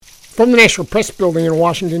From the National Press Building in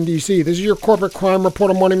Washington, D.C., this is your Corporate Crime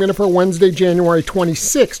Reporter Morning Minute for Wednesday, January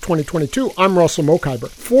 26, 2022. I'm Russell Mokhiber.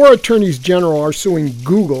 4 attorneys general are suing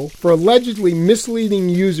Google for allegedly misleading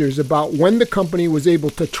users about when the company was able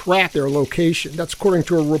to track their location. That's according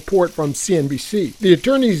to a report from CNBC. The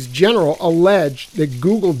attorneys general alleged that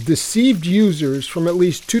Google deceived users from at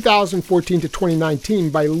least 2014 to 2019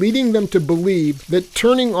 by leading them to believe that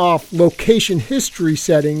turning off location history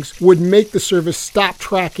settings would make the service stop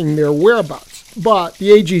tracking their whereabouts. But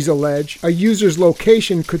the AGs allege a user's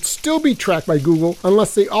location could still be tracked by Google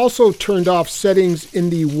unless they also turned off settings in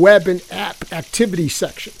the Web and App Activity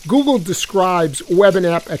section. Google describes Web and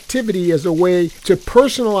App Activity as a way to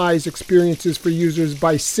personalize experiences for users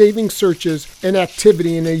by saving searches and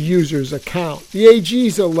activity in a user's account. The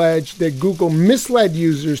AGs allege that Google misled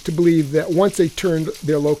users to believe that once they turned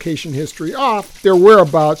their location history off, their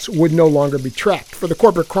whereabouts would no longer be tracked. For the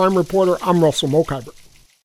Corporate Crime Reporter, I'm Russell Mokhiber.